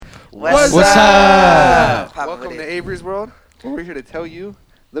What's up? Welcome to Avery's World, where we're here to tell you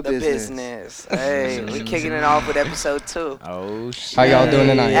the business. Hey, we kicking it off with episode 2. Oh shit! How y'all doing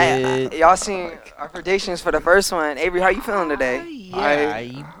tonight? Hey, y'all seen our predictions for the first one? Avery, how you feeling today? How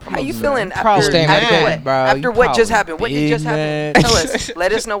you feeling after what just happened? What did just happen? Tell us.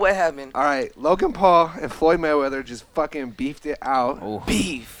 Let us know what happened. All right, Logan Paul and Floyd Mayweather just fucking beefed it out. Oh.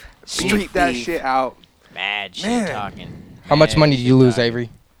 Beef. Street that shit out. Mad shit talking. How much money did you lose, Avery?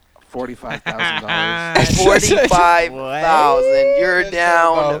 $45,000. $45,000. You're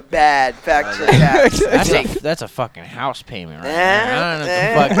down bad. Fact check that. That's a fucking house payment right now. I don't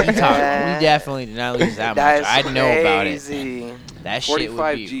know what the fuck you talking. We definitely did not lose that much. I know about it. That shit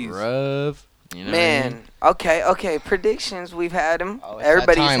would be G's. rough. You know Man, what I mean? okay. Predictions, we've had them. Oh,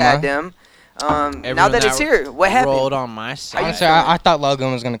 Everybody's had them. Now that it's here, what happened? Rolled on my side. Honestly, I thought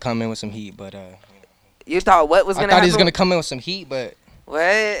Logan was gonna come in with some heat, but You thought what was I gonna thought happen? he was gonna come in with some heat, but what?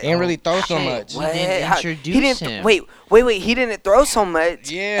 he didn't really throw so much. What? Didn't introduce him. Wait. He didn't throw so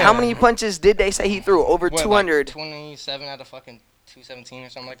much. Yeah. How many punches did they say he threw? Over 200. Like 27 out of fucking 217 or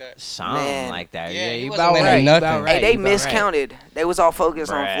something like that. Something like that. Yeah, he you wasn't about letting right. nothing. You about right. Hey, they You about miscounted. They was all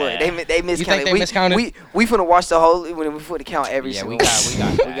focused on Floyd. They miscounted. You think they miscounted? We finna watch the whole. We finna count every Yeah, single. we got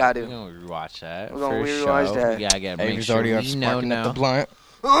that. We got to. We're gonna rewatch that. We're gonna for rewatch sure. that. Yeah, I gotta make Avery's sure already we sparking up the know. blunt.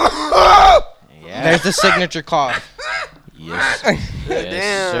 Yeah. There's the signature cough. Yes. Damn.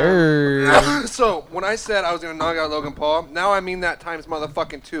 Yes, sir. So, when I said I was going to knock out Logan Paul, now I mean that times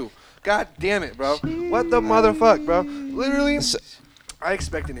motherfucking 2. God damn it, bro. What the motherfuck, bro? Literally, I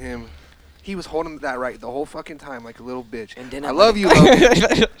expected him. He was holding that right the whole fucking time like a little bitch. And then I love you,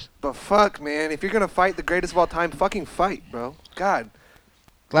 Logan. But fuck, man. If you're going to fight the greatest of all time, fucking fight, bro. God.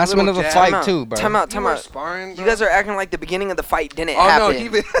 Last Little minute of the jab. fight too, bro. Time out. You were sparring, You bro? guys are acting like the beginning of the fight didn't Oh, happen. no,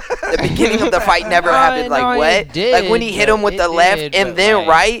 The beginning of the fight never happened. Like No, what? it did, Like when he hit him with it the left, did, and but, then like-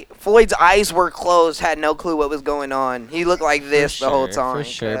 right, Floyd's eyes were closed, had no clue what was going on. He looked like this the whole time. For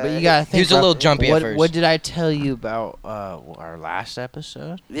sure, but you gotta think. He was a little jumpy at what, first. What did I tell you about our last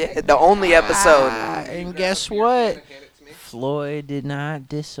episode? Yeah, the only episode. And guess what? Floyd did not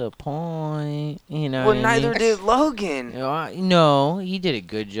disappoint. You know. Well, what I neither mean? did Logan. No, he did a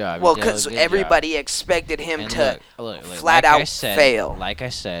good job. Well, He did a because good everybody expected him job. to And look, flat like out I said, fail. Like I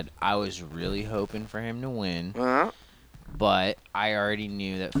said, I was really hoping for him to win. Huh? But I already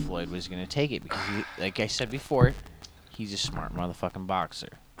knew that Floyd was going to take it because, like I said before, he's a smart motherfucking boxer.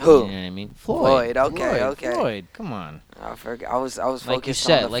 Who? You know what I mean? Floyd, okay. Floyd, come on. I forgot. I was focused Like you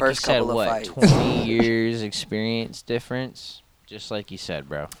said, on the first couple of fights. 20 years experience difference? Just like you said,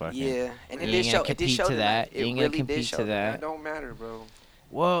 bro. Fucking. Yeah, and it You did ain't show. gonna It did compete show to that. It You ain't gonna really did compete show to That that. don't matter, bro.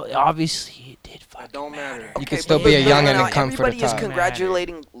 Well, obviously it did fucking don't matter. You Okay, could still but be a look, youngin' now and come for the everybody is top.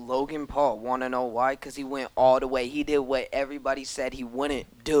 congratulating Logan Paul. Want to know why? Because he went all the way. He did what everybody said he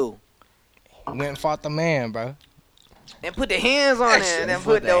wouldn't do. Went and fought the man, bro. And put the hands on it. And then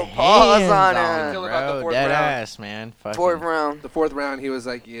put the hands paws on on it. Feel about the Bro, fourth dead round. ass, man. Fucking. Fourth round. The 4th round, he was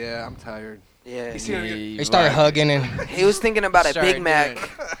like, yeah, I'm tired. Yeah. You see him? They started hugging and He was thinking about a Started Big Mac.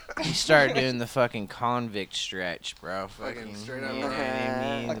 He started doing the fucking convict stretch, bro. Fucking Fucking straight up. you know what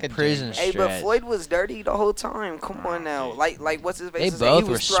I mean? Like The a prison dick. Hey, stretch. but Floyd was dirty the whole time. Come on now. dude. Like what's his face? They was saying? both He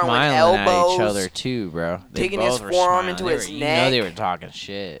were was throwing smiling at elbows. each other too, bro. They taking both his were forearm smiling. into They his were, neck. You know they were talking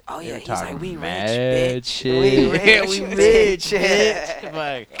shit. Oh, They yeah, were he's like, talking "We rich, mad bitch. shit. We rich, we bitch." bitch.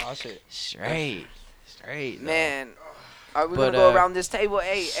 Like, oh shit. straight. though. Man, are we But, gonna go around this table?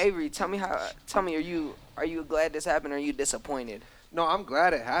 Hey, Avery, tell me, are you glad this happened or are you disappointed? No, I'm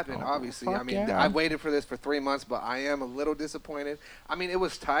glad it happened, Oh, obviously. fuck I mean, yeah. I've waited for this for 3 months, but I am a little disappointed. I mean, it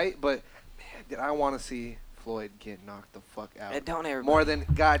was tight, but, man, did I want to see Floyd get knocked the fuck out. And don't everybody. More than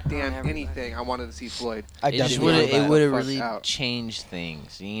goddamn everybody. anything, I wanted to see Floyd. I It just definitely would feel it that. would have Fuck really out. changed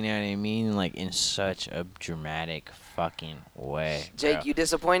things. You know what I mean? Like in such a dramatic fucking way. Jake, bro. you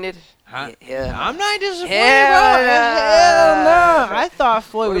disappointed? Huh? Yeah. I'm not disappointed, Hell bro. no. Hell no. I thought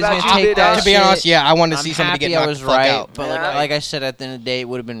Floyd What was about gonna you, take Big Dog? that To be shit. honest, yeah, I wanted to I'm see somebody happy get I knocked was the fuck right, out. but Yeah. like I said, at the end of the day, it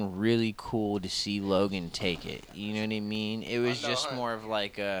would have been really cool to see Logan take it. You know what I mean? It was just more of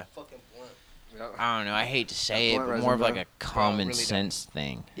like a, I don't know. I hate to say it, Blunt but resin, more of bro. like a common really sense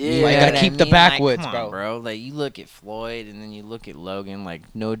thing. Yeah. You Like, know gotta what keep I the mean? backwoods, like, come on, bro. Like you look at Floyd and then you look at Logan. Like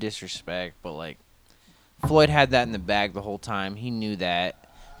no disrespect, but like Floyd had that in the bag the whole time. He knew that.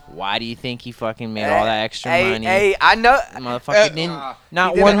 Why do you think he fucking made all that extra money? Hey, I know. Motherfucker didn't.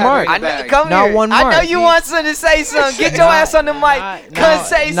 Not he didn't one have mark. it I in the know. bag. Come Not here. one I know mark. you want something to say something. Get your ass on the mic. Come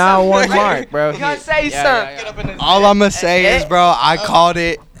say something. Not one mark, bro. Come say something. All I'm gonna say is, bro, I called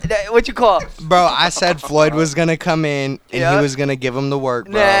it. What you call? Bro, I said Floyd was gonna come in and Yeah. he was gonna give him the work,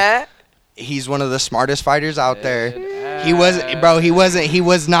 bro. Nah. He's one of the smartest fighters out there. He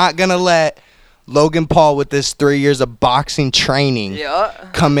was not gonna let Logan Paul with this 3 years of boxing training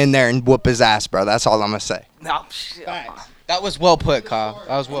come in there and whoop his ass, bro. That's all I'm gonna say. No, shit. That was well put, Kyle.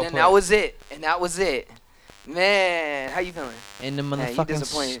 That was well put. And that was it. Man, how you feeling? In the motherfucking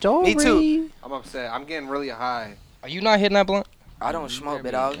disappointed. story. Me too. I'm upset. I'm getting really high. Are you not hitting that blunt? I don't smoke,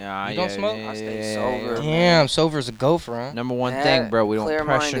 big dog. Yeah, You don't smoke? I stay sober. Damn, sober's a gopher, huh? Number one thing, bro. We don't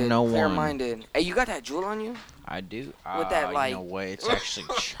pressure no one. Clear-minded. Hey, you got that jewel on you? I do. With that, like- you know what? It's actually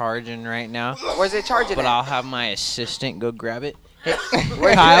charging right now. Where's it charging But at? I'll have my assistant go grab it. Hey,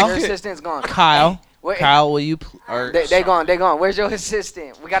 Where's Kyle? your assistant's gone? Kyle. Where- Kyle, will you? They gone. Where's your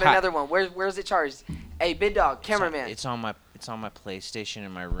assistant? We got Kyle. another one. Where's it charged? Hey, big dog, cameraman. It's on my PlayStation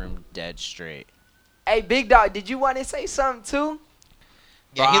in my room, dead straight. Hey, big dog, did you want to say something too?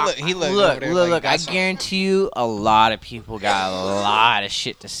 Yeah, he looked over there like Look. I that's something. guarantee you, a lot of people got a lot of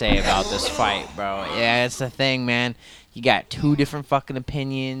shit to say about this fight, bro. Yeah, it's the thing, man. You got two different fucking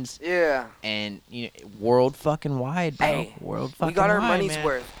opinions, Yeah. and world fucking wide, bro. Hey, World fucking we got our wide, money's man.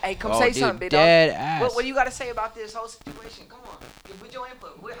 worth. Hey, come Oh, say dude, something, big dead dog. ass. What do you got to say about this whole situation? Come on, put your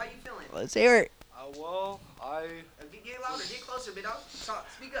input. How you feeling? Let's hear it. Well, Get louder, get closer, big dog.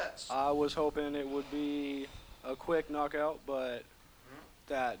 Speak up. I was hoping it would be a quick knockout, but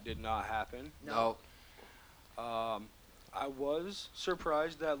that did not happen. No. I was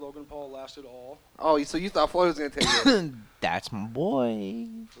surprised that Logan Paul lasted all Oh, so you thought Floyd was gonna take it? That's my boy.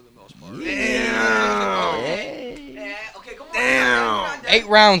 for the most part. Hey. Okay, come on. Damn. 8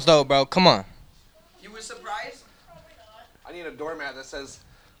 rounds though, bro. Come on. You were surprised? I need a doormat that says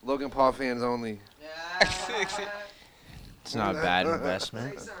Logan Paul fans only. It's not a bad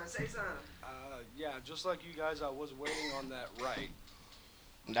investment. Say something. Yeah, just like you guys, I was waiting on that right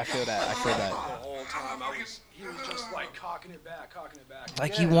I feel that. the whole time. He was just like cocking it back.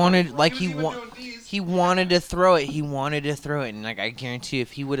 Like he wanted to throw it. He wanted to throw it, and like I guarantee,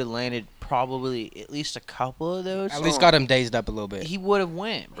 if he would have landed probably at least a couple of those, At least got him dazed up a little bit. he would have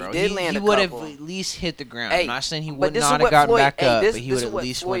went, bro. He did land a would have couple. at least hit the ground. Hey, I'm not saying he but would this is not have what gotten Floyd, back up, this, but he this would is at what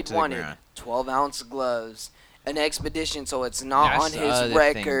least Floyd went to the wanted. ground. 12-ounce gloves, an expedition, so it's not That's on the his other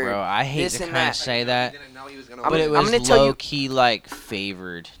record. thing, bro. I hate this to and kind that. of say that, Didn't know he was gonna I'm but win. it I'm was gonna tell you- low key like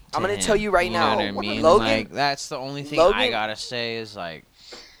favored. I'm gonna to tell him. you right You now, know what I mean? Logan- Like that's the only thing Logan- I gotta say is like,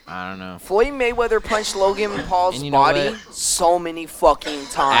 I don't know. Floyd Mayweather punched Logan Paul's And you know body what? so many fucking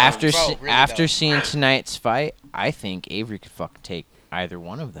times. After seeing tonight's fight, I think Avery could fucking take either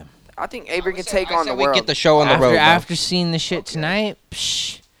one of them. I think Avery can take on the we world. get the show on the road, bro. After seeing the shit tonight,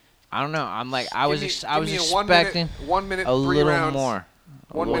 I don't know. I'm like I was expecting 1 minute, a 3 little rounds. more.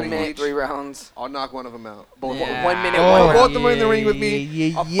 1 1 minute, minute, each. 3 rounds. I'll knock one of them out. Yeah. 1 minute, Oh. 1 Both round. of them in the ring with me.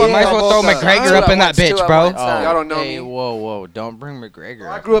 Yeah, I'll yeah, fuck Might as them well both throw up. McGregor Two up at in that once, two bitch, at bro. once. Y'all don't know hey, me. whoa! Don't bring McGregor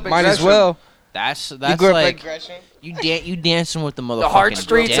I up. grew up in Might as Gresham. well. That's You grew up like Gresham? you dancing with the motherfucking The hard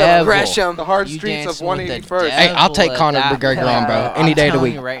streets devil. of Gresham. The hard You streets of dancing with the 181st. devil. Hey, I'll take at Conor that McGregor on, bro. point. Any I'm day of the telling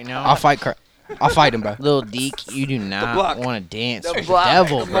week. you right now. I'll fight him, bro. Little Deke, you do not block. want to dance The with block. the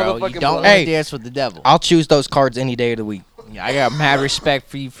devil, The bro. You motherfucking don't block. want to Hey. dance with the devil. I'll choose those cards any day of the week. I got mad respect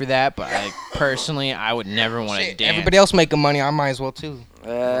for you for that, but personally, I would never want to Shit, dance. everybody else making money, I might as well too.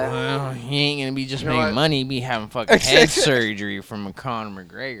 Well, he ain't gonna be just You know making what? money. He be having fucking head surgery from a Conor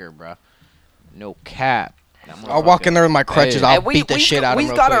McGregor, bro. No cap. That I'll walk in there with my crutches. Hey. I'll Hey, beat the shit out of him. We've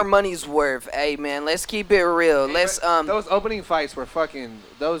real got quick. our money's worth. Hey man, let's keep it real. Let's Those opening fights were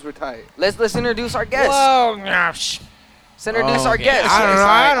those were tight. let's introduce our guest. Whoa, nah, sh- Let's introduce our Okay. guest. I don't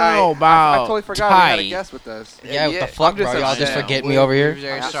know I about totally forgot we had a tight. guest with us. Yeah, what Yeah, the fuck, I'm just bro? Y'all just upset. forget me over here.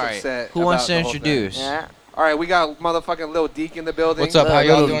 Very I'm just sorry. upset Who wants about to the whole thing. introduce? Yeah. All right, we got motherfucking Lil Deke in the building. What's up? How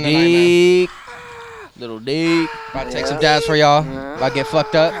y'all Little doing tonight, man? Deke. Little Deke. About to take some jazz for y'all. Yeah. About to get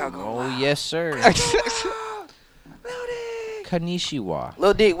fucked up. Oh, yes, sir. Konnichiwa.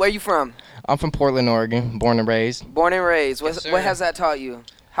 Lil D, where you from? I'm from Portland, Oregon. Born and raised. Born and raised. Yes, sir. What has that taught you?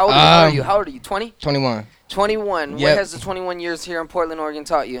 How old are you? How old are you? 20? 21. 21. What Yep. has the 21 years here in Portland, Oregon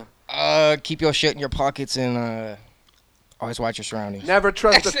taught you? Keep your shit in your pockets and always watch your surroundings. Never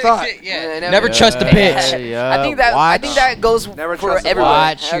trust a thought. Yeah, Never trust a bitch. Yeah, I think that goes Never for trust a everywhere.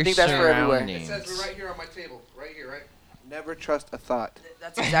 Watch I think that's for everywhere. surroundings. It says right here on my table. Right here, right? Never trust a thought.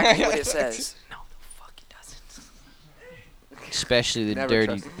 That's exactly what it says. No, the fuck it doesn't. Especially the Never dirty.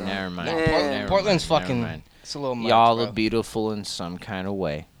 trust a thought. Never mind. Yeah. Never Portland's mind, fucking. never mind. It's a little much, Y'all bro. are beautiful in some kind of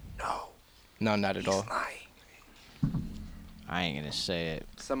way. No, not at all. I ain't gonna say it.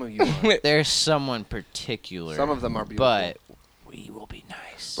 Some of you are. There's someone particular. Some of them are beautiful. But we will be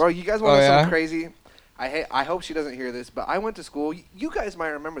nice. Bro, you guys want to Oh, know yeah? something crazy? I hope she doesn't hear this, but I went to school. You guys might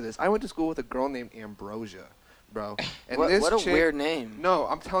remember this. I went to school with a girl named Ambrosia. bro. And what this a chick, weird name. No,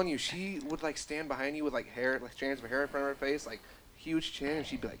 I'm telling you, she would like stand behind you with like hair, like strands of hair in front of her face, like huge chin, and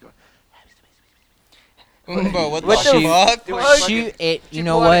she'd be like going. Bro, what What the the fuck? You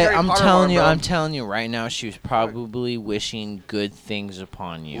know what? I'm telling you right now. She was probably wishing good things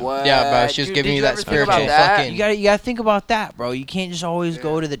upon you. What? Yeah, bro. She was giving you that spiritual fucking. You gotta think about that, bro. You can't just always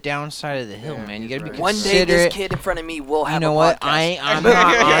go to the downside of the hill, man. You gotta be considerate. One day, this kid in front of me will have. You know a what? podcast. I'm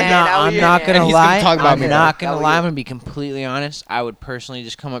not gonna lie. Talk about I'm me. not gonna lie. I'm gonna be completely honest. I would personally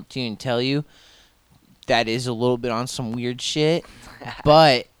just come up to you and tell you that is a little bit on some weird shit,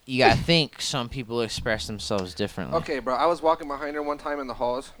 but. You gotta think some people express themselves differently. Okay, bro. I was walking behind her one time in the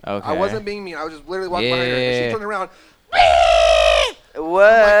halls. Okay. I wasn't being mean. I was just literally walking behind her, and she turned around. What?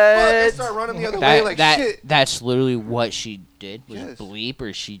 I started running the other way like shit. That's literally what she did. Was bleep,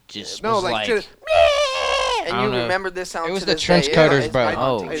 or she just was like. And you remember this sound? It was to the this trench day. coaters, bro. I have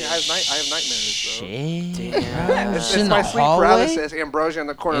nightmares, bro. Shit. Damn. It's my sleep paralysis. Ambrosia in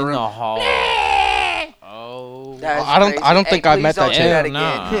the corner in room. the hallway. Oh. I don't think I met that chick.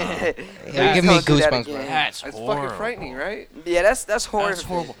 Nah. You're giving me goosebumps, bro. That's It's horrible. fucking frightening, right? Yeah, that's horrible. That's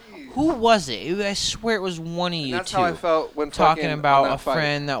horrible. Who was it? I swear it was one of you That's two. how I felt when talking about a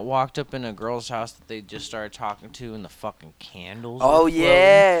friend that walked up in a girl's house that they just started talking to, and the fucking candles. Oh were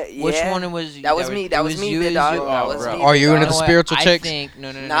yeah, floating. Which one was? That was me. That was me, big dog. That was me. Are you into the spiritual chicks?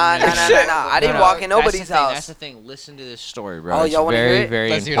 No. Nah. I didn't walk in nobody's house. That's the thing. Listen to this story, bro. Oh, y'all want to hear it? Very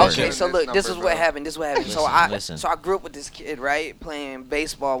Let's hear important. Okay, so look, this is what happened. Listen. So I grew up with this kid, right, playing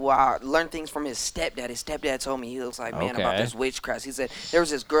baseball. Well, I learned things from his stepdad. His stepdad told me, he was like, man, about this witchcraft. He said there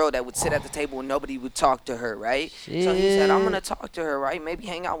was this girl that would sit at the table and nobody would talk to her, right? Shit. So he said, I'm gonna talk to her, right? Maybe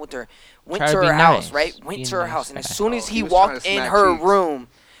hang out with her. Went Try to to be her house, nice. right? Went Be to her nice. house, and as soon as he he was trying walked to in smack her cheeks. room,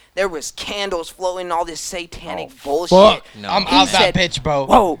 there was candles floating, all this satanic bullshit. Fuck. No. I'm He out said, that bitch, bro.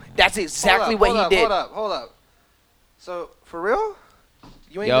 Whoa, that's exactly what he did. Hold up. So, for real?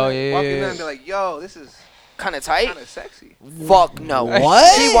 You ain't Yo, gonna yeah, walk yeah, in there yeah. and be like, yo, this is Kind of tight. kind of sexy. Fuck no.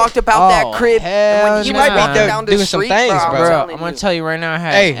 What? He walked about that crib, and when hell he no. was He might be walking down the doing some street, things, bro, bro. Bro, I'm gonna tell you right now, I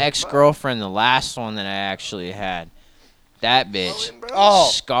had an ex-girlfriend, the last one that I actually had. That bitch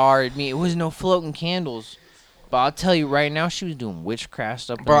scarred me. It was no floating candles. But I'll tell you right now, she was doing witchcraft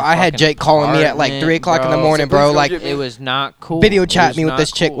stuff. Bro, I had Jake calling me at like 3 o'clock in the morning, bro. Like, it was not cool. video It chat was me with not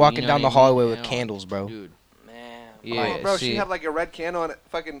this chick cool, walking you know down the what I mean? hallway with You know, candles, bro. Dude. Man. Yeah, bro, see, she had like a red candle on it,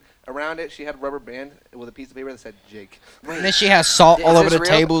 fucking around it. She had a rubber band with a piece of paper that said Jake. And then she has salt Is all over this the real?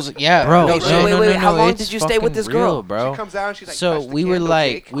 tables. Yeah, bro. Wait, No, wait, no, how long it's did you stay with this fucking girl? real, bro? She comes out and she's like, So touch the we were candle,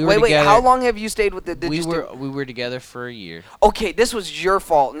 like, Jake. we were Wait, together. how long have you stayed with the? We were together for a year. Okay, this was your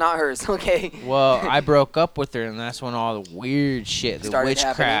fault, not hers. Okay. Well, I broke up with her, and that's when all the weird shit, the Started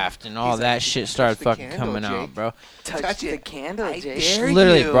witchcraft, and all He's that like, shit touch started the fucking candle, coming out, Jake. bro. Touch the candle, I Jake. dare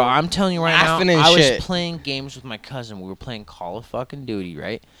Literally, you. bro, I'm telling you right now, Laughing and I was shit. playing games with my cousin. We were playing Call of fucking Duty,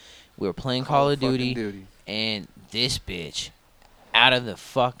 right? We were playing Call of Duty, and this bitch, out of the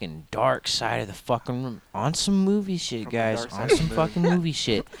fucking dark side of the fucking room, on some movie shit, guys, dark side on of some the fucking movie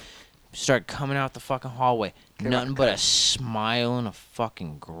shit, started coming out the fucking hallway. Nothing but a smile and a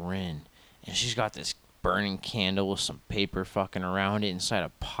fucking grin. And she's got this burning candle with some paper fucking around it inside a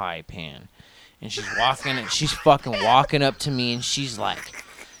pie pan. And she's fucking walking up to me, and she's like,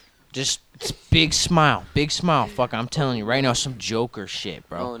 just big smile. Fuck, I'm telling you right now, some Joker shit,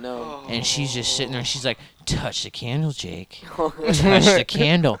 bro. Oh no. And she's just sitting there, and she's like, touch the candle, Jake. Touch the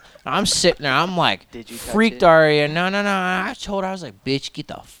candle. And I'm sitting there, I'm like, Did you touch freaked it? Aria. No. I told her, I was like, bitch, get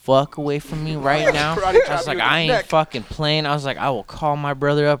the fuck away from me right now. I was like, I ain't fucking playing. I was like, I will call my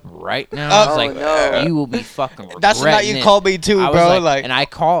brother up right now. I was like, no. you will be fucking regretting That's not you it. called me too, I was bro. like, and I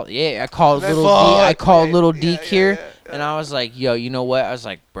called little D. I called little Deke here, and I was like, yo, you know what? I was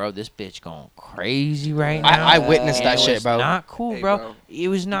like, bro, this bitch going crazy right now. I witnessed that And it shit, was bro. not cool, Hey, bro. bro. It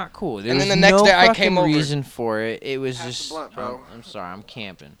was not cool. There And was then the next no day I fucking came over. reason for it. It was Pass the just. blunt, bro. I'm sorry, I'm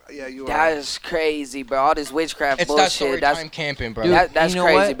camping. Yeah, you are. That is crazy, bro. All this witchcraft It's that bullshit. story That's time camping, bro. Dude, that's you know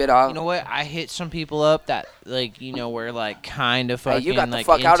crazy, what? bit off. You know what? I hit some people up that, like, you know, were like kind of Hey, fucking you got the like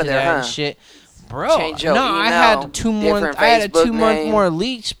fuck into out of there, that and huh? shit. Bro, Change your no, I email, had 2 more. different I had a Facebook 2-month name. more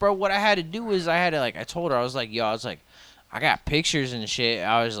leaks, bro. What I had to do is I had to I told her, I was like, yo, I got pictures and shit.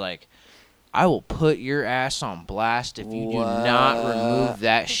 I was like, I will put your ass on blast if you do not remove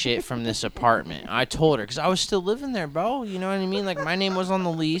that shit from this apartment. I told her, because I was still living there, bro. You know what I mean? Like, my name was on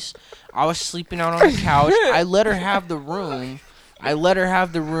the lease. I was sleeping out on the couch. I let her have the room.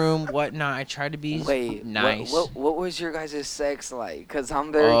 Whatnot. I tried to be nice. What was your guys' sex like? Because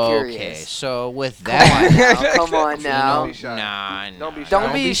I'm very Okay, curious. so with that, Come on now. Don't be shy. nah, Don't be shy.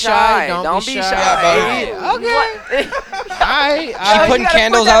 Don't be shy. Don't Don't be be shy. shy. Yeah, Okay. I She putting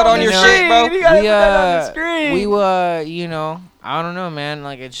candles out on your shit, bro. You know, I don't know, man.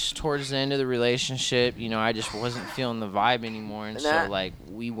 Like, it's towards the end of the relationship. You know, I just wasn't feeling the vibe anymore, and so like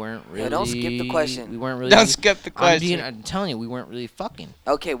we weren't really. Don't skip the question. We weren't really. Don't skip the question. I'm telling you, we weren't really fucking.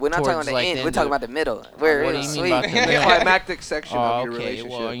 Okay, we're not talking about the end. We're talking about the middle. What do you mean about the middle? Climactic section of your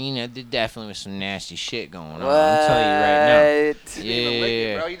relationship. Well, you know, there definitely was some nasty shit going on. I'm telling you right now.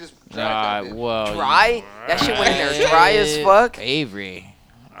 Yeah. Bro, you just well, dry? That shit went in there dry as fuck. Avery.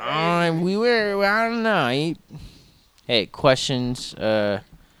 I don't know. Hey, questions. Nah.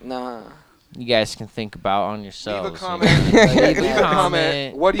 You guys can think about on yourselves. Leave a comment. Leave a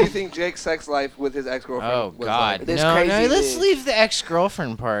comment. What do you think Jake's sex life with his ex-girlfriend was God. like? No, let's leave the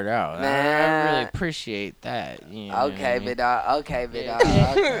ex-girlfriend part out. I really appreciate that. You know okay, big dog.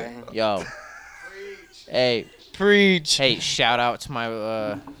 Okay. Yo. Hey. Preach. Hey, shout out to my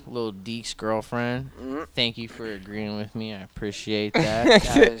little Deke's girlfriend. Thank you for agreeing with me. I appreciate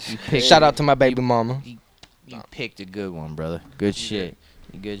that. Shout out to my baby mama. You picked a good one, brother. Good shit.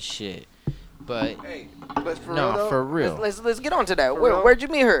 Good shit. But for real. Let's get on to that. Where'd you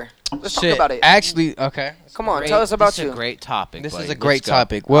meet her? Let's talk about it. Actually, okay. Come on, tell us about you. This is a great topic. This is a great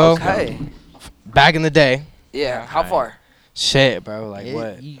topic. Well, back in the day. Yeah. How far? Shit, bro. Like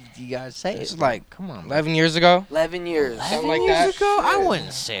what? You gotta say it's it. Like, come on. 11 years ago. 11 years. Something like that. I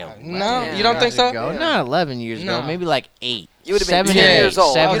wouldn't say. No, you don't think so? Not 11 years ago. Maybe like 8. You would have been 10 years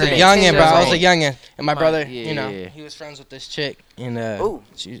old. I was a youngin', bro. I was a youngin', and my brother, you know, he was friends with this chick, and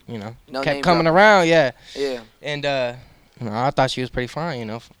she, you know, kept coming around, yeah. And you know, I thought she was pretty fine, you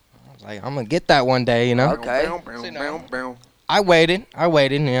know. I was like, I'm gonna get that one day, you know. Okay. I waited,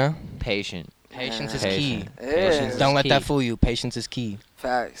 yeah. Patience is key. Yeah. Don't let that fool you. Patience is key.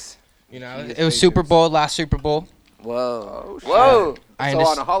 Facts. You know, it was Super Bowl, last Super Bowl. Whoa. Whoa. I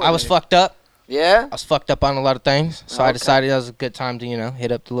was fucked up. Yeah? I was fucked up on a lot of things, so I decided that was a good time to, you know,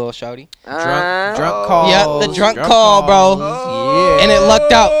 hit up the little shawty. Drunk call. Yep, the drunk call, bro. Yeah. And it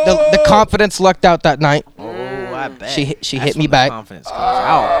lucked out. The confidence lucked out that night. Oh, I bet. She hit me back. Confidence comes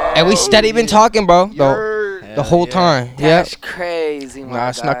out. And we steady been talking, bro. The whole time. That's crazy, man.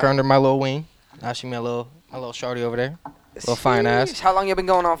 I snuck her under my little wing. Now she me a little shawty over there. Little fine ass. How long you been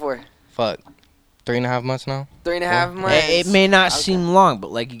going on for? Fuck. 3.5 months now. 3.5 months. It may not seem long,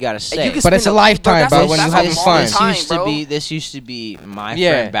 but like you gotta say. But it's a lifetime, bro. When you're having fun. This used to be my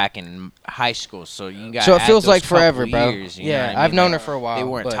friend back in high school. So you got. So it feels like forever, bro. Years, I've known her for a while. They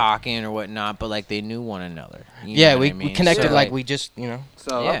weren't talking or whatnot, but like they knew one another. We connected like we just, you know.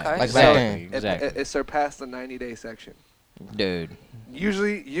 So like back then. It surpassed the 90-day section. Dude.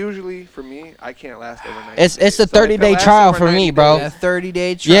 Usually for me, I can't last over 90 days. It's a 30-day trial for me, bro. A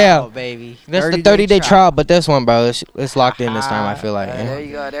 30-day trial, baby. That's the 30-day trial, but this one, bro, it's locked in this time, I feel like. There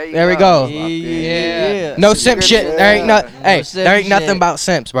you go. There we go. Yeah. No simp shit. There ain't nothing about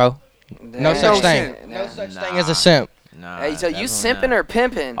simps, bro. No such thing. No such thing as a simp. Nah, hey, so you simping or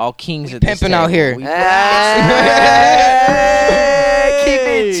pimping? All kings at pimping out here. Keep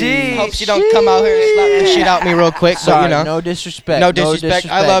it G. Hope she don't come out here and slap the shit out me real quick. Sorry, but, you know. No disrespect. No disrespect.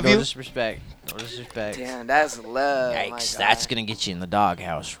 I love you. No disrespect. Damn, that's love. Yikes, that's gonna get you in the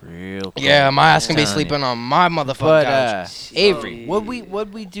doghouse real quick. Yeah, my ass gonna be sleeping on my motherfucking couch. Avery,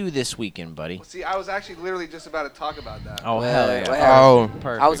 what'd we do this weekend, buddy? Well, see, I was actually literally just about to talk about that. Oh hell yeah!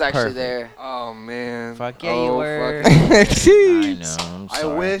 Perfect. I was actually there. Oh man. Fuck yeah, you were. I know. I'm sorry. I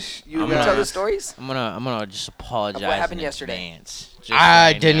wish you guys tell the stories. I'm gonna just apologize. What happened yesterday?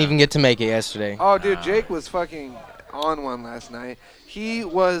 I didn't even get to make it yesterday. Oh, dude, Jake was fucking on one last night. He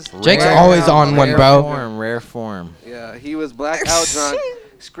was. Jake's always on one, bro. Rare form. Yeah, he was blackout drunk,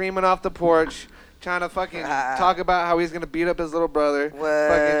 screaming off the porch, trying to fucking talk about how he's gonna beat up his little brother.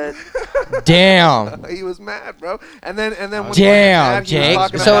 What? Damn. He was mad, bro. And then when damn, Jake.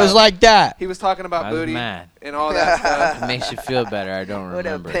 So it was like that. He was talking about booty mad. and all that stuff. It makes you feel better. I don't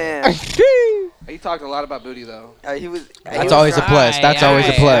remember. He talked a lot about booty though. That's always a plus. That's always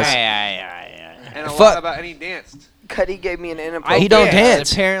a plus. And a lot about, and he danced. Cuddy gave me an inappropriate. He don't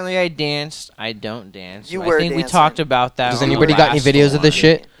dance. Apparently, I danced. I don't dance. You were I think we talked about that. Does anybody got any videos of this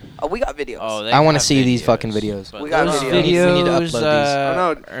shit? Oh, we got videos. Oh, I want to see these fucking videos. We got those videos. We need to upload these. Oh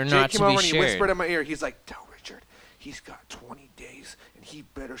no, are Jake not came to over be and he shared. whispered in my ear. He's like, "Tell Richard, he's got 20 days and he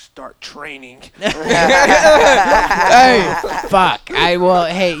better start training." Hey, fuck.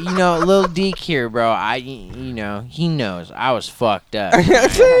 Hey, you know, Lil Deke here, bro. You know, he knows I was fucked up. He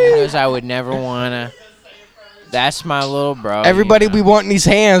knows I would never wanna. That's my little bro. Everybody be wanting these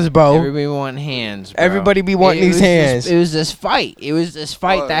hands, bro. Everybody wanting hands, bro. Everybody be wanting these hands. It was this fight.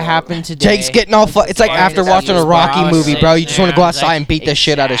 That happened today. Jake's getting all It's like after watching a Rocky movie, bro. You just want to go outside and beat the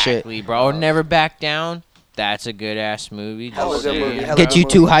shit out of shit. Bro. Never back down. That's a good ass movie. Get you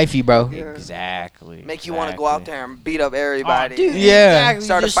too hyphy, bro. Yeah. Exactly. Make you want to go out there and beat up everybody. Oh, dude, yeah. Exactly.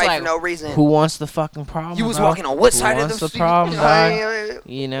 Start a fight like, for no reason. Who wants the fucking problem? You was bro? walking on what Who side of wants the the problem, street? dog?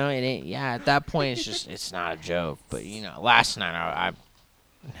 You know, it ain't. Yeah, at that point, it's not a joke. But you know, last night I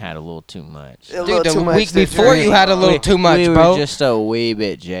had a little too much. Dude, the week before you had a little too much, bro. We were just a wee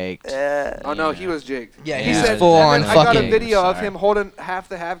bit jaked. Oh no, he was jaked. Yeah, he he's said full on I got a fucking. video of him holding half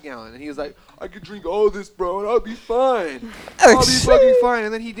the half gallon, and he was like, "I could drink all this, bro, and I'll be fine. I'll be fucking fine."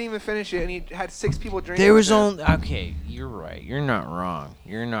 And then he didn't even finish it, and he had 6 people drinking. There was only okay. You're right. You're not wrong.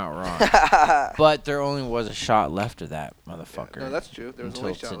 But there only was a shot left of that motherfucker. No, that's true. There was until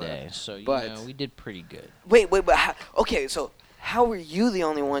only a shot today. left. So you But- know, we did pretty good. Wait, but okay, so how were you the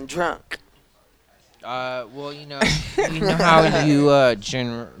only one drunk? Well, you know how you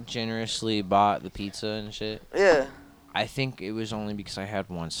generously bought the pizza and shit. Yeah. I think it was only because I had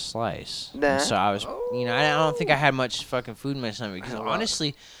one slice. Nah. And so I was, you know, I don't think I had much fucking food in my stomach because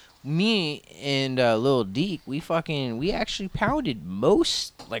honestly, me and Lil Deke, we actually pounded more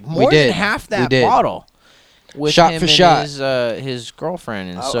than half that bottle. With shot him for and shot. his girlfriend,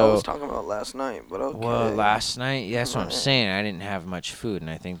 and I so was talking about last night, but okay. well, last night, that's what I'm saying. I didn't have much food, and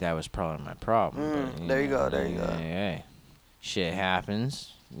I think that was probably my problem. But, there you go. Hey, shit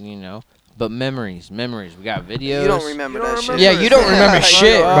happens, you know. But memories. We got videos. You don't remember that shit. Yeah, you don't remember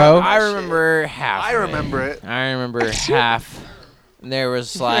shit, bro. I remember half. I remember it. I remember half. There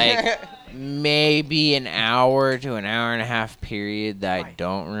was like maybe an hour to an hour and a half period that I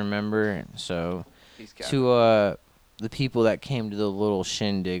don't remember. So to the people that came to the little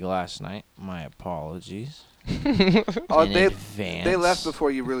shindig last night, my apologies. They left before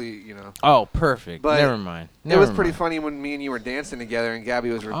you really, you know. Oh, perfect. But Never mind. It was pretty funny when me and you were dancing together and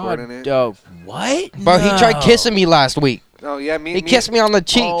Gabby was recording it. Oh, what? Bro, he tried kissing me last week. Oh yeah, He kissed me on the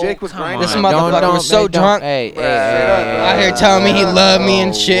cheek. Jake was grinding. This motherfucker was so drunk. Hey, out here telling me he loved me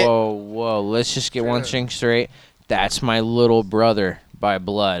and shit. Whoa. Let's just get one thing straight. That's my little brother by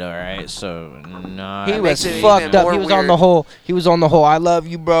blood, all right? So, he was fucked up. He was on the whole I love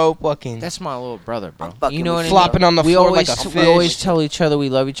you, bro. Fucking. That's my little brother, bro. You know what flopping I mean? on the floor like a fish. We always tell each other we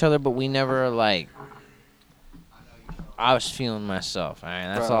love each other, but we never, like... I was feeling myself, all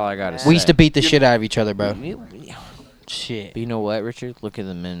right? That's all I got to say. We used to beat the shit out of each other, bro. Shit. But you know what, Richard? Look at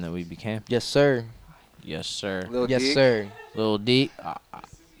the men that we became. Yes, sir. Yes, sir. Lil Deke.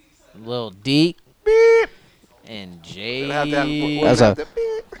 Lil Deke. Beep. And Jay. That's a...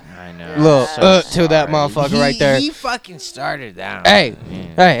 I know. Look, to that motherfucker right there. He fucking started that. Hey,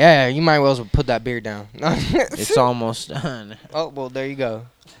 you might as well put that beer down. It's almost done. Oh, well, there you go.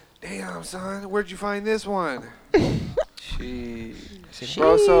 Damn, son. Where'd you find this one? Jeez.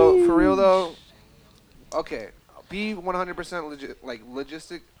 Bro, so, for real, though, okay. Be 100%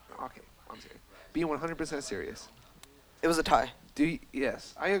 logistic. Okay, I'm serious. Be 100% serious. It was a tie.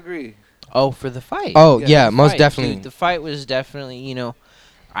 Yes, I agree. Oh, for the fight. Oh, yeah, most definitely. Dude, the fight was definitely, you know,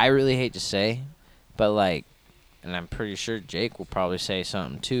 I really hate to say, but like, and I'm pretty sure Jake will probably say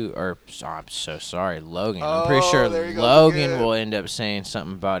something too, or I'm so sorry, Logan. I'm pretty sure Logan will end up saying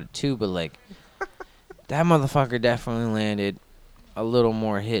something about it too, but like, that motherfucker definitely landed a little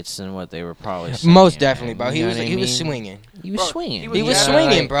more hits than what they were probably saying. Most definitely, bro. He was swinging. He was swinging. He was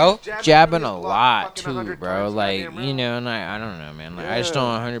swinging, bro. Jabbing a lot too, bro. Like, you know, and I don't know, man. Like, I just don't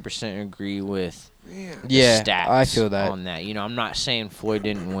 100% agree with the stats I feel that on that. You know, I'm not saying Floyd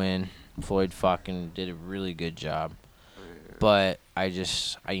didn't win. Floyd fucking did a really good job. But I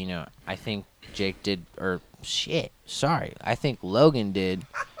think Jake did, I think Logan did.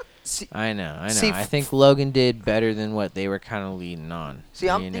 I know. I think Logan did better than what they were kind of leading on. See,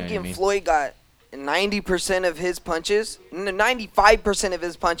 I'm thinking Floyd got 90% of his punches, 95% of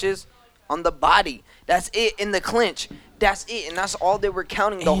his punches on the body. That's it in the clinch. That's it, and that's all they were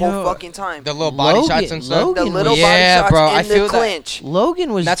counting the whole fucking time. The little body shots and stuff. The little body shots in the clinch.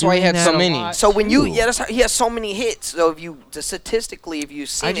 Logan was. That's why he had so many. So when he has so many hits. So if you statistically, if you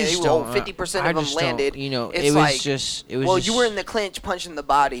seen it, 50% of them landed. You know, it was well, you were in the clinch punching the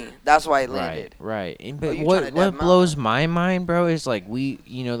body. That's why it landed. Right. But what blows my mind, bro, is like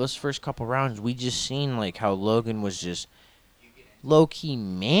those first couple rounds, we just seen like how Logan was just low-key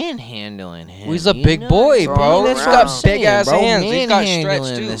manhandling him. He's a big boy, bro. He's got big-ass hands. He's got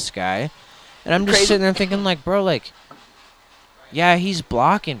stretch, too. This guy. And I'm just sitting there thinking, like, bro, like, yeah, he's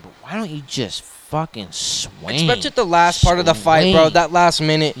blocking, but why don't you just fucking swing. Especially the last part of the fight, bro. That last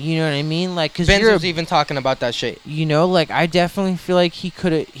minute. You know what I mean? Like, cause Benz was even talking about that shit. You know, like, I definitely feel like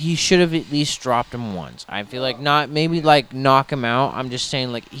he should have at least dropped him once. I feel like not maybe like knock him out. I'm just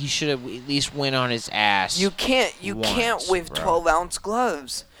saying like he should have at least went on his ass. You can't with 12-ounce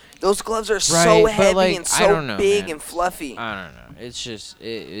gloves. Those gloves are right, so heavy like, and so big man. And fluffy. I don't know. It's just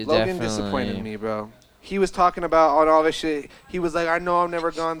it Logan definitely disappointed me, bro. He was talking about on all this shit. He was like, I know I've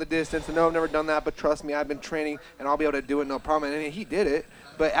never gone the distance. I know I've never done that, but trust me, I've been training, and I'll be able to do it, no problem. And he did it.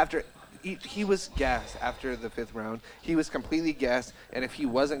 But after he was gassed after the 5th round. He was completely gassed. And if he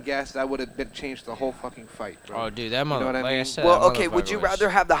wasn't gassed, that would have been changed the whole fucking fight, bro. Oh, dude, that motherfucker. You know what I mean? I said, well, okay, would you rather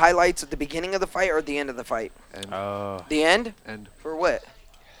have the highlights at the beginning of the fight or the end of the fight? The end? End. For what?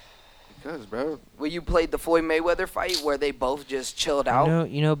 Because, bro. Well, you played the Floyd Mayweather fight where they both just chilled out.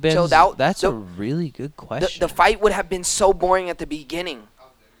 You know, Ben, chilled out. That's a really good question. The fight would have been so boring at the beginning.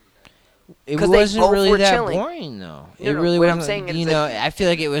 It wasn't really that boring, though. It really wasn't. I'm saying you know, I feel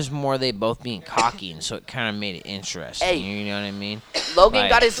like it was more they both being cocky, and so it kind of made it interesting. Hey, you know what I mean? Logan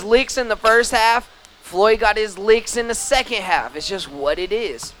got his licks in the first half. Floyd got his licks in the second half. It's just what it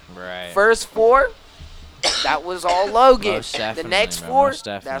is. Right. First 4, that was all Logan. Most The next 4,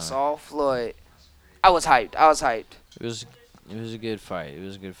 that's all Floyd. I was hyped. It was a good fight.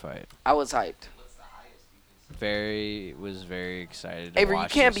 I was hyped. Was very excited. Avery, you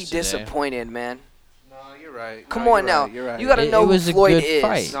can't be today. disappointed, man. No, you're right. Come on now. You're right. You gotta know who Floyd is.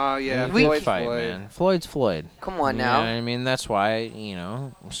 Fight. No, yeah, Floyd's fight, man. Floyd's Floyd. Come on you now. Know what I mean, that's why,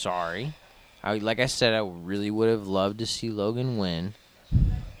 I'm sorry. Like I said, I really would have loved to see Logan win.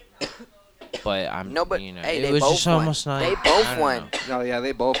 But hey, it was just won. almost not. They both won. No, yeah,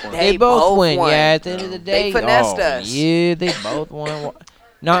 they both won. They both win. Yeah, at the end of the day, they finessed us. Yeah, they both won.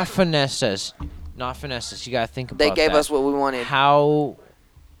 Not finessed us. You gotta think about that. They gave us what we wanted. How,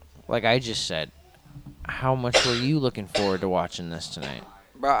 like I just said, how much were you looking forward to watching this tonight?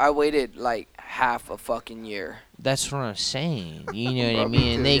 Bro, I waited like half a fucking year. That's what I'm saying. You know what I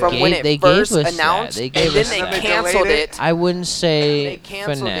mean? And They gave us announced, that. They gave and us then that. they canceled it. I wouldn't say they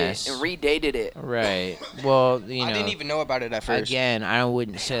canceled finesse. it and redated it. Right. Well, I didn't even know about it at first. Again, I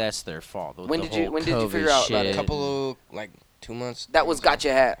wouldn't say that's their fault. When did you figure out about it? A couple of 2 months. That was got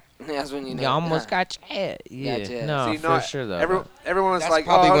your hat. That's when you know. You almost got your hat. Yeah. Gotcha. No, for sure though. Everyone was like,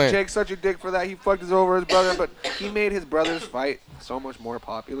 "Oh, Jake's such a dick for that. He fucked us over his brother," but he made his brother's fight so much more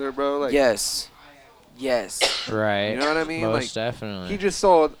popular, bro. Like, yes. Right. You know what I mean? Most like, definitely. He just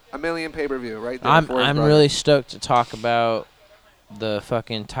sold 1 million pay-per-view right there. I'm really stoked to talk about the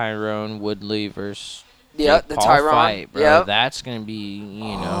fucking Tyrone Woodley versus the Paul Tyrone fight, bro. Yep. That's gonna be,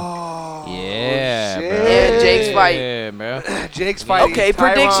 yeah, shit. bro. Yeah, Jake's fight. Yeah, bro. Jake's fight. Okay,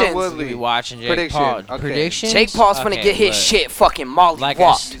 predictions. We'll be watching Jake Paul. Okay. Predictions. Jake Paul's finna get his shit fucking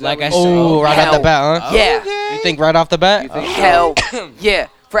mollywopped. Like I said. Oh, right off the bat, huh? Yeah. You think right off the bat? Hell, yeah.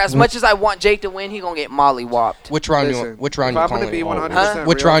 For as much as I want Jake to win, he gonna get mollywopped. Which round you calling it? Which round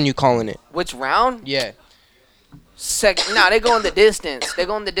you calling it? Which round? Yeah. Second. Nah, they go in the distance. But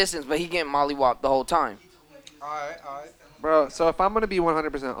he getting mollywopped the whole time. All right. Bro, so if I'm gonna be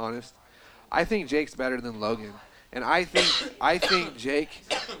 100% honest, I think Jake's better than Logan, and I think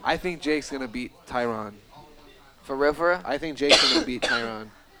Jake's gonna beat Tyrone. For real? I think Jake's gonna beat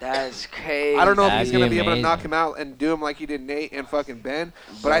Tyrone. That's crazy. I don't know if he's going to be able to knock him out and do him like he did Nate and fucking Ben,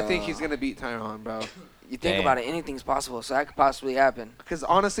 but I think he's going to beat Tyrone, bro. You think about it, anything's possible, so that could possibly happen. Because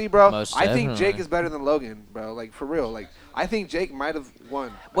honestly, bro, Most I think definitely. Jake is better than Logan, bro. Like, for real. Like, I think Jake might have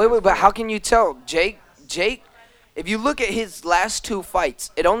won. Wait, but how can you tell? Jake, if you look at his last 2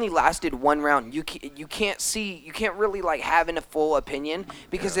 fights, it only lasted 1 round. You can't really like have a full opinion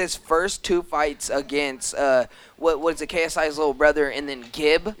because his first 2 fights against what was it, KSI's little brother and then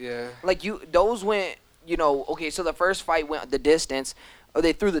Gibb. Yeah. Like those went, okay. So the first fight went the distance. Or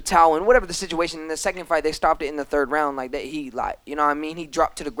they threw the towel in, whatever the situation. In the second fight, they stopped it in the 3rd round. Like that, you know what I mean? He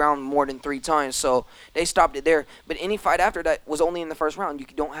dropped to the ground more than 3 times, so they stopped it there. But any fight after that was only in the 1st round. You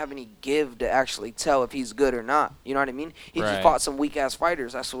don't have any give to actually tell if he's good or not. You know what I mean? He just fought some weak ass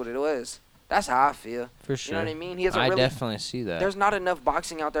fighters. That's what it was. That's how I feel. For sure. You know what I mean? He I definitely see that. There's not enough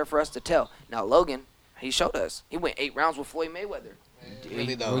boxing out there for us to tell. Now Logan, he showed us. He went 8 rounds with Floyd Mayweather.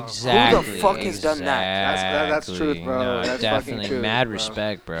 Really though. Exactly. Who the fuck has done that? That's truth, bro. No, That's definitely fucking truth, mad bro.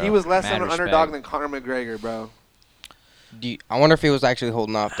 respect, bro. He was less mad of an underdog than Conor McGregor, bro. I wonder if he was actually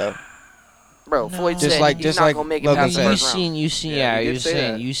holding off though. Bro, Floyd Just said like- he's just not like gonna make it Logan past the said. first round. You seen, Yeah, he you did say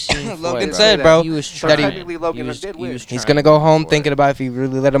that. you seen. Logan Floyd, said, bro. bro, He was So trying. technically Logan he was, did he win. was He's trying gonna go home for thinking it. about if he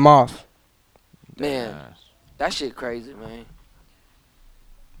really let him off. Man, that shit crazy, man.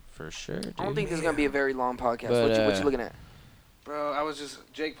 For sure, dude. I don't think this is gonna be a very long podcast. But, What you looking at? Bro,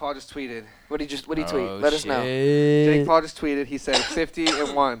 Jake Paul just tweeted. What he tweet? Let us know. Jake Paul just tweeted. He said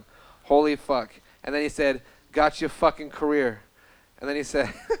 50-1. Holy fuck. And then he said, got your fucking career. And then he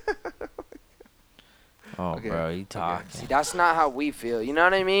said. Okay. Bro, you talking. See, that's not how we feel. You know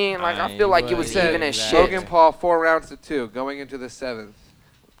what I mean? Like, I feel like it was even as shit. Logan Paul 4 rounds to 2, going into the 7th.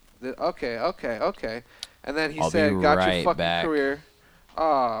 Okay. And then he said, got your fucking career.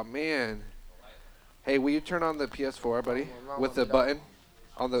 Oh, man. Hey, will you turn on the PS4, buddy? With the button?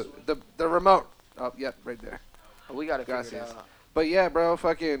 On the remote. Oh, yep, right there. Oh, we got to figure it out. But yeah, bro,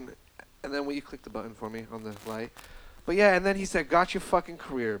 fucking. And then will you click the button for me on the light? But yeah, and then he said, got your fucking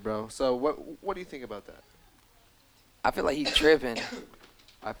career, bro. So what do you think about that? I feel like he's tripping.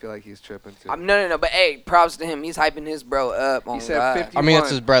 I feel like he's tripping too. No. But hey, props to him. He's hyping his bro up. He said 51. I mean, that's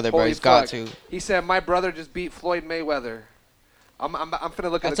his brother, bro. He's got to. He said, my brother just beat Floyd Mayweather. I'm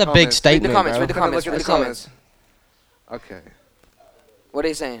finna look at the comments. That's a big statement, Read the comments. Okay. What are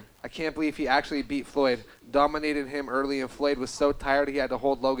they saying? I can't believe he actually beat Floyd. Dominated him early, and Floyd was so tired he had to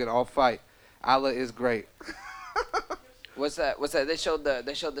hold Logan all fight. Allah is great. What's that? They showed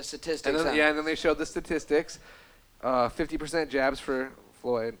the statistics. And then they showed the statistics. 50% jabs for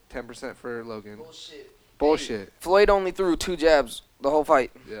Floyd, 10% for Logan. Bullshit. Floyd only threw 2 jabs the whole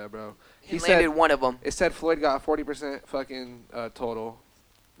fight. Yeah, bro. He landed one of them. It said Floyd got 40% fucking total.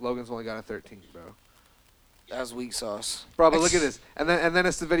 Logan's only got a 13, bro. That's weak sauce. Bro, but look at this. And then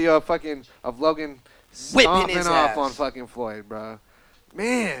it's the video of Logan stomping off on fucking Floyd, bro.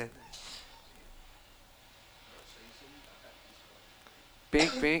 Man.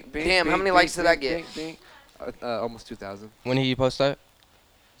 Bink. Damn, how many likes did I get? Almost 2,000. When did you post that?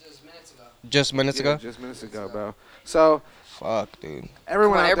 Just minutes ago, bro. So, fuck, dude.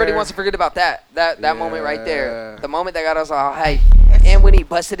 Everybody wants to forget about that moment right there. The moment that got us all hype. And when he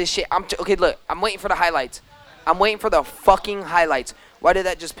busted his shit. Okay, look. I'm waiting for the highlights. I'm waiting for the fucking highlights. Why did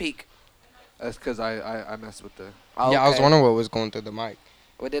that just peak? That's because I messed with the. Okay. Yeah, I was wondering what was going through the mic.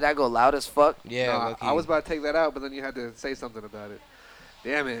 What, did I go loud as fuck? Yeah, I was about to take that out, but then you had to say something about it.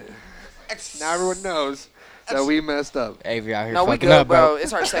 Damn it. Now everyone knows that we messed up. Avery out here no, fucking we good, up, bro.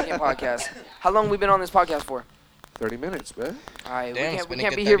 It's our second podcast. How long we been on this podcast for? 30 minutes, bro. All right, we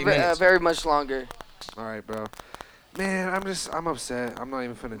can't be here very much longer. All right, bro. Man, I'm upset. I'm not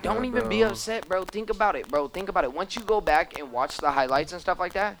even finna do it, Don't even be upset, bro. Think about it, bro. Think about it. Once you go back and watch the highlights and stuff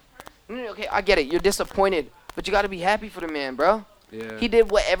like that, okay, I get it. You're disappointed, but you got to be happy for the man, bro. Yeah. He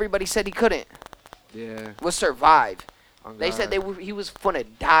did what everybody said he couldn't. Yeah. Was survive. They said he was gonna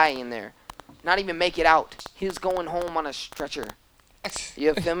die in there, not even make it out. He was going home on a stretcher.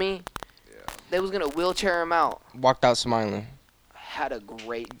 You feel me? Yeah. They was gonna wheelchair him out. Walked out smiling. Had a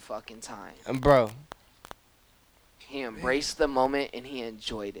great fucking time. Bro. He embraced the moment and he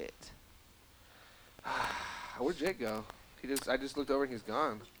enjoyed it. Where'd Jake go? I just looked over and he's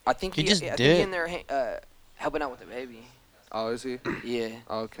gone. I think he just did. I think he in there helping out with the baby. Oh, is he? Yeah.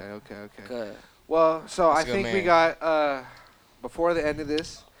 Okay. Good. Well, so That's I a good think man. we got before the end of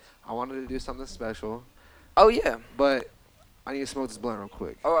this, I wanted to do something special. Oh yeah. But I need to smoke this blunt real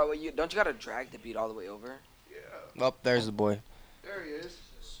quick. Oh, well, don't you gotta drag the beat all the way over? Yeah. Oh, there's the boy. There he is.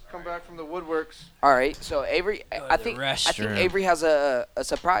 Come back from the woodworks. All right. So Avery, I think restroom. Avery has a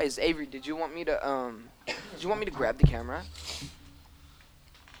surprise. Avery, did you want me to grab the camera?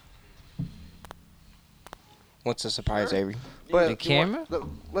 What's the surprise, Avery? But The camera?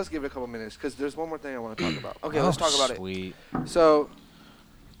 Let's give it a couple minutes because there's one more thing I want to talk about. Okay, let's talk about it. Sweet. So,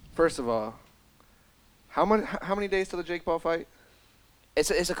 first of all, how many days till the Jake Paul fight? It's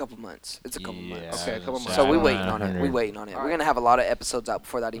a couple months. It's a couple months. Okay, a couple months. So we're waiting on it. We're gonna have a lot of episodes out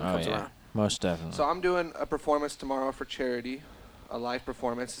before that even comes around. Most definitely. So I'm doing a performance tomorrow for charity, a live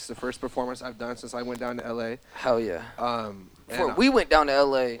performance. It's the first performance I've done since I went down to LA. Hell yeah. And we went down to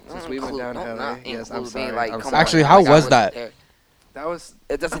LA. Since we went down to LA. Yes, I'm sorry. Actually, how was that? That was.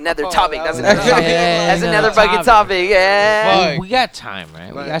 That's another Oh, topic. that That's was- another topic. That's another fucking topic. Yeah. We got time,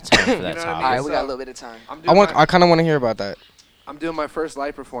 right? We got time for You that know what I topic. mean? All right, we got a little bit of time. I kind of want to hear about that. I'm doing my first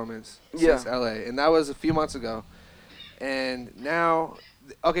live performance Yeah. since LA, and that was a few months ago. And now,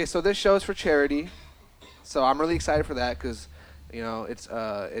 okay, so this show is for charity, so I'm really excited for that because, you know, it's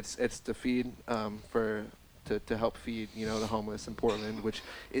to feed to help feed, you know, the homeless in Portland, which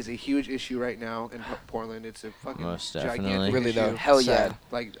is a huge issue right now in Portland. It's a fucking Most gigantic definitely. Really issue. though. Hell yeah.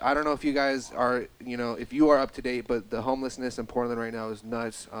 Like, I don't know if you guys are, you know, if you are up to date, but the homelessness in Portland right now is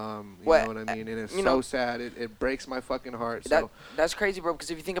nuts. You Well, know what I mean? And it's you so know, sad. It breaks my fucking heart. That's crazy, bro. Because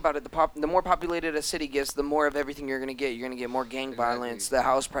if you think about it, the more populated a city gets, the more of everything you're gonna get. You're gonna get more gang violence. The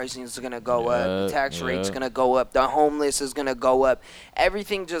house pricing is gonna go up. The tax rate's gonna go up. The homeless is gonna go up.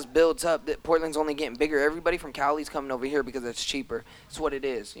 Everything just builds up. Portland's only getting bigger. Everybody everybody from Cali's coming over here because it's cheaper. It's what it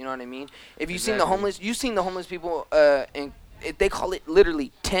is. You know what I mean? If you've seen the homeless, you've seen the homeless people. They call it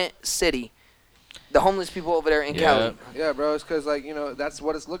literally Tent City. The homeless people over there in Cali. Yeah, bro. It's because that's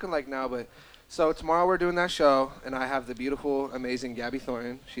what it's looking like now. But so tomorrow we're doing that show, and I have the beautiful, amazing Gabby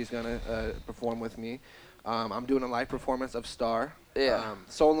Thornton. She's gonna perform with me. I'm doing a live performance of Star. Yeah.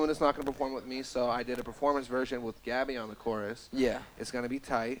 Soul Luna's not going to perform with me, so I did a performance version with Gabby on the chorus. Yeah. It's going to be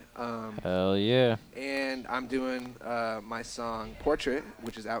tight. Hell yeah. And I'm doing my song Portrait,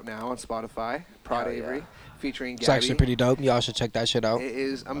 which is out now on Spotify. Prod Avery, featuring Gabby. It's actually pretty dope. Y'all should check that shit out. It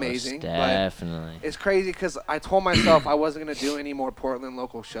is amazing. Most definitely. It's crazy because I told myself I wasn't going to do any more Portland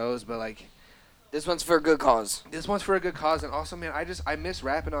local shows, but like, this one's for a good cause. This one's for a good cause. And also, man, I miss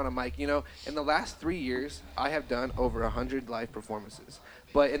rapping on a mic. You know, in the last 3 years, I have done over 100 live performances.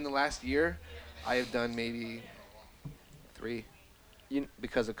 But in the last year, I have done maybe 3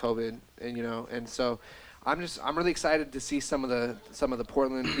 because of COVID. And so I'm really excited to see some of the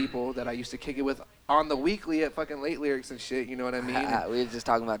Portland people that I used to kick it with on the weekly at fucking Late Lyrics and shit. You know what I mean? We were just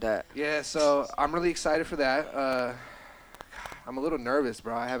talking about that. Yeah, so I'm really excited for that. I'm a little nervous,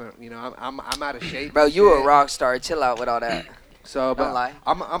 bro. I haven't, I'm out of shape. Bro, you a rock star. Chill out with all that. So, but don't lie.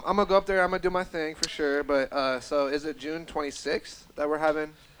 I'm gonna go up there. I'm gonna do my thing for sure. But so is it June 26th that we're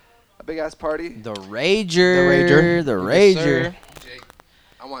having a big ass party? The Rager. Jake,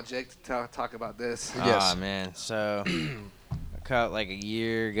 I want Jake to talk about this. Yes. Man. So, like a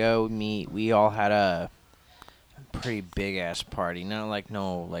year ago, we all had a pretty big ass party. Not like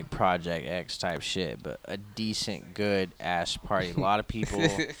no like Project X type shit, but a decent good ass party. A lot of people,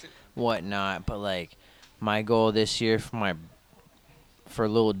 whatnot. But like my goal this year for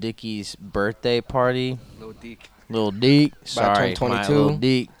Lil Dickie's birthday party. Lil Deke. Sorry, my Lil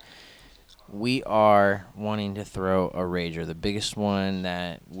Deke. We are wanting to throw a Rager, the biggest one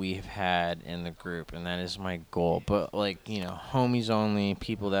that we've had in the group, and that is my goal. But like homies only,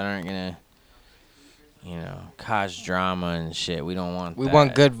 people that aren't gonna cause drama and shit. We don't want that. We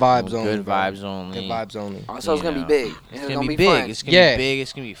want good vibes only. Good vibes only. Good vibes only. Also, it's going to be big. It's going to be big. Fun. It's going to be big.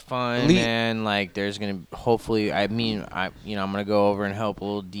 It's going to be fun, man. Like, there's going to, hopefully, I'm going to go over and help a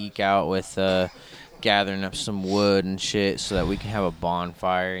little Deke out with gathering up some wood and shit so that we can have a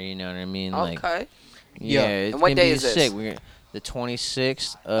bonfire, you know what I mean? Okay. Like, yeah. It's and what day is sick. this? The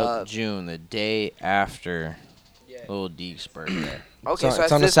 26th of June, the day after Lil Deke's birthday. Okay, so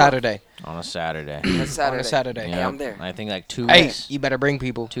it's on a Saturday. On a Saturday. That's Saturday. On a Saturday. Yep. Yeah, I'm there. I think like 2 Hey, weeks. you better bring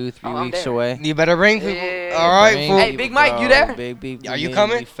people. 2-3 weeks away. You better bring people. Yeah. All right, Bring fool. Hey, Big Mike, you there? Big, Are you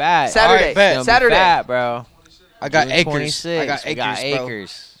coming? Be fat. Saturday. Right, bet. Gonna be Saturday. fat, bro. I got June acres. 26. I got We got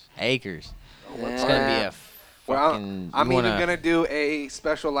acres, bro. Acres. Yeah. It's gonna be a fucking. I'm even gonna do a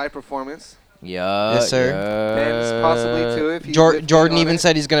special live performance. Yeah. Yes, sir. Ben's possibly too. If he's Jordan even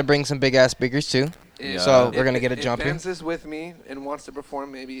said he's gonna bring some big ass speakers too. So we're gonna get a jump in. If Ben's is with me and wants to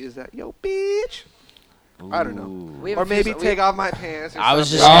perform, maybe is that yo bitch? I don't know. Or maybe take off my pants. Or I was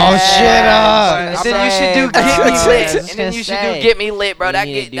just. Oh shit! And then you should do Get Me Lit. And then you should do Get Me Lit, bro. That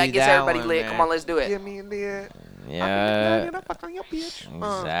gets everybody lit. Come on, let's do it. Get me lit. Yeah. Fuck on your bitch.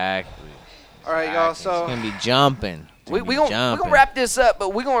 Exactly. All right, y'all. So it's gonna be jumping. We gonna wrap this up,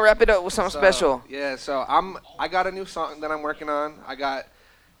 but we gonna wrap it up with something special. Yeah. So I got a new song that I'm working on. I got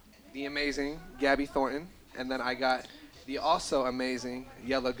the amazing Gabby Thornton, and then I got the also amazing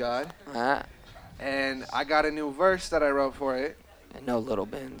Yellow God. And I got a new verse that I wrote for it. And no Little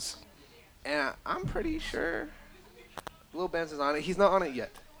Benz. And I'm pretty sure Lil Benz is on it. He's not on it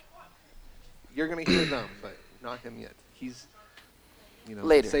yet. You're going to hear them, but not him yet. He's,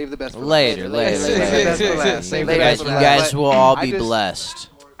 later. Save the best for later. last. You guys will all be blessed.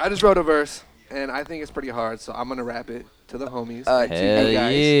 I just wrote a verse, and I think it's pretty hard, so I'm going to rap it to the homies. Hell yeah.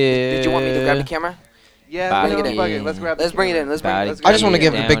 Did you want me to grab the camera? Yeah, let's grab it. Let's bring it in. I just want to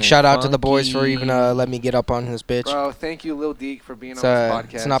give a big shout out to the boys for even letting me get up on this bitch. Bro, thank you, Lil Deke, for being on this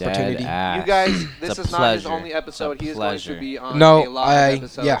podcast. It's an opportunity. You guys, this is not his only episode. He is going to be on a lot of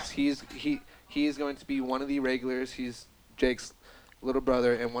episodes. Yeah. He is going to be one of the regulars. He's Jake's little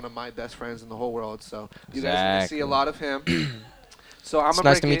brother and one of my best friends in the whole world. So you guys are going to see a lot of him. So It's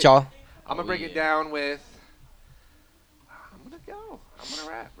nice to meet y'all. I'm going to break it down with... I'm going to go. I'm going to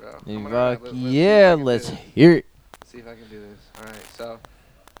rap, bro. Let's hear it. See if I can do this. All right, so...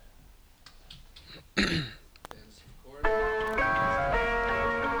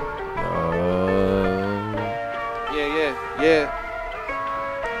 Yeah.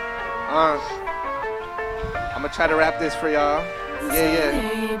 I'm gonna try to rap this for y'all. Yeah.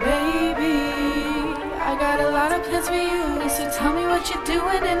 Hey, baby, I got a lot of plans for you, so tell me what you're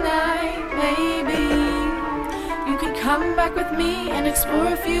doing tonight, maybe. You could come come back with me and explore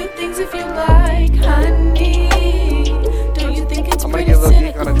a few things if you like, honey. Don't you think it's pretty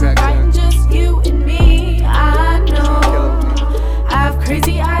cynical fighting just you and me? I know I have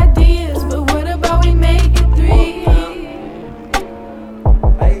crazy ideas, but what about we make it 3?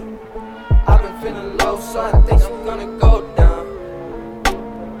 Hey, I've been feeling low, so I think I'm gonna go down.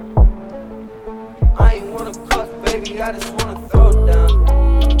 I ain't wanna cuff, baby, I just wanna throw down.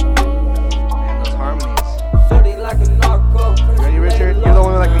 Man, those harmonies. Shorty like a narco. You ready, Richard? You're the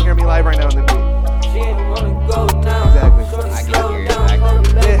only one that can hear me live right now on the beat. She ain't wanna go now. Exactly. I can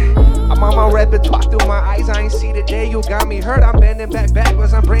hear you. I'm on my repertoire through my eyes, I ain't see the day. You got me hurt, I'm bending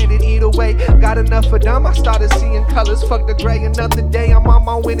backwards, I'm branded either way. Got enough for them, I started seeing colors. Fuck the gray, another day, I'm on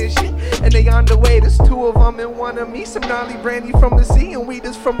my winning shit. And they on the way, there's 2 of them and 1 of me. Some gnarly brandy from the sea and weed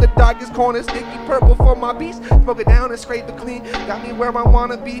is from the darkest corner. Sticky purple for my beast, smoke it down and scrape it clean. Got me where I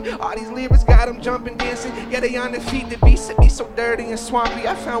wanna be, all these lyrics got them jumping, dancing. Yeah, they on their feet, the beast it be so dirty and swampy.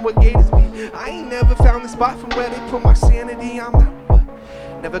 I found what gators be. I ain't never found the spot from where they put my sanity. I'm not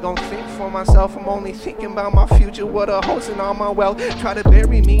never gonna think for myself, I'm only thinking about my future. What a host and all my wealth. Try to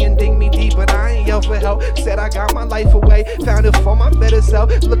bury me and dig me deep, but I ain't yell for help. Said I got my life away, found it for my better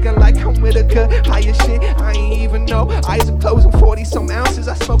self. Looking like I'm Whitaker, higher shit, I ain't even know. Eyes are closing, 40 some ounces,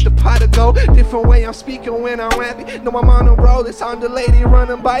 I smoked a pot of gold. Different way I'm speaking when I'm rapping. No, I'm on a roll, it's on the lady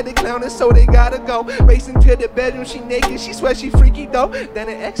running by the clowning, so they gotta go. Racing to the bedroom, she naked, she swear she freaky though. Then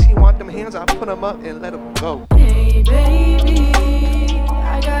an ex, she want them hands, I put them up and let them go. Hey baby,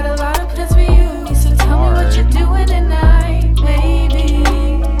 I got a lot of plans for you, so tell me what you're doing tonight, baby.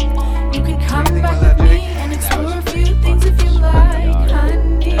 You can come back with me and explore a few things if you like,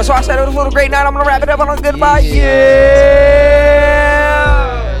 honey. So I said it was a little great night. I'm gonna wrap it up on a goodbye. Yeah.